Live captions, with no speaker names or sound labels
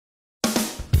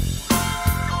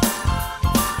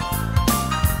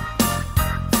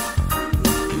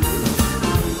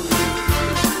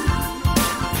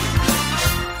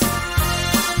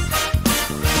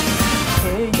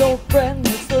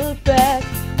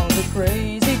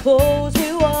crazy clothes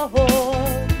we wore.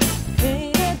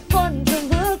 Ain't it fun to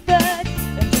look back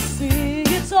and to see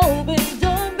it's all been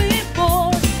done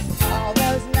before? All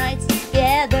those nights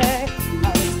together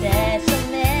are a special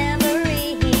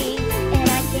memory, and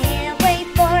I can't wait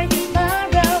for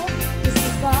tomorrow, just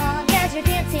as long as you're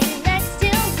dancing next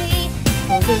to me.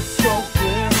 Cause it's so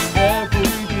clear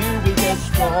every year we get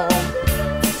strong.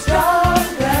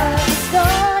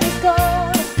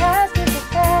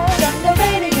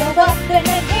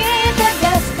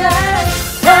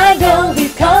 I know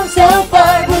we've come so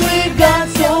far, but we've got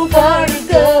so far to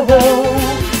go.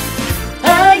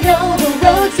 I know the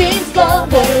road seems long,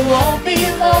 but it won't be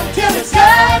long till it's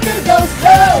time to go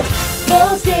slow.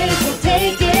 Most days we'll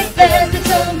take it fast, and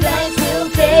some nights we'll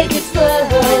take it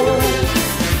slow.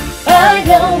 I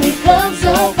know we've come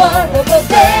so far, but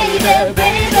baby,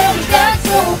 baby, we've got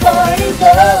so far to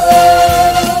go.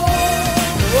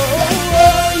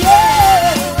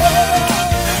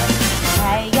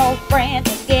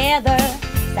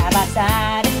 Side by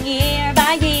side and year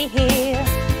by year,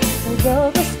 the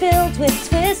road was filled with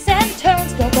twists and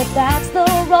turns, but that's the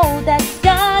road that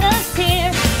got us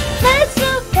here. Let's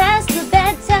move past the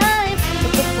bad times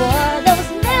before those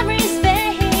memories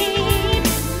fade.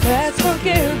 Let's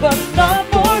forgive but not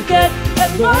forget,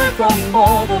 and learn from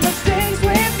all the mistakes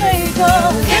we've made.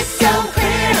 It's so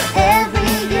clear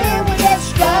every year we get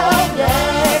stronger,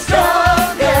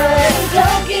 stronger.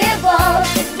 Don't give up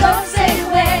and don't say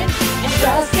when, and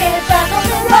just get back on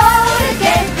the road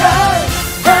again.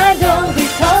 Cause I know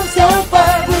we've come so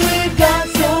far, but we've got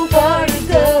so far to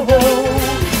go.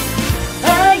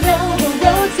 I know the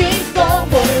road seems long,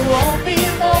 but it won't be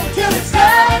long till it's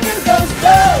time to go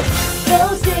slow.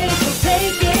 Those days we'll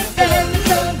take it fast, and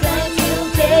sometimes we'll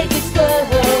take it slow.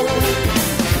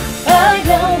 I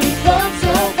know we've come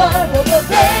so far, but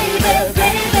baby,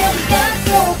 baby, we've got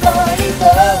so far to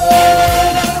go.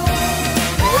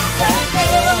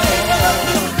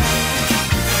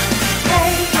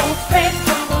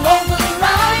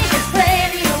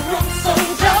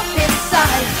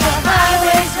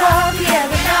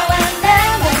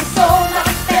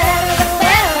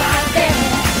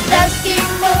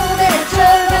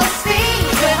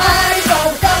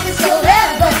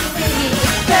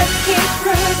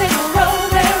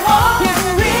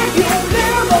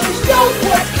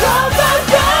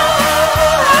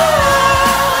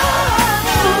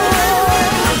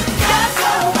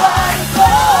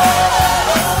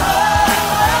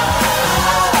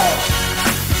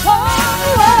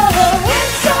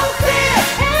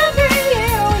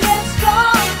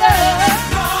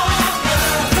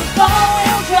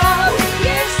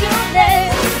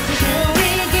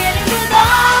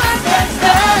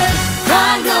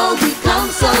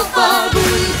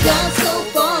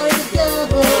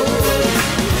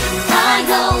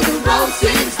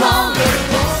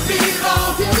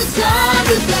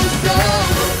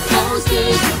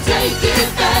 take it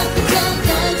fast, but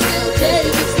sometimes we'll take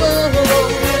it slow.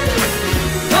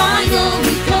 I know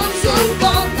we've come so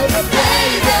far, but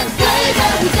baby, baby,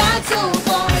 we got so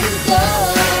far to go.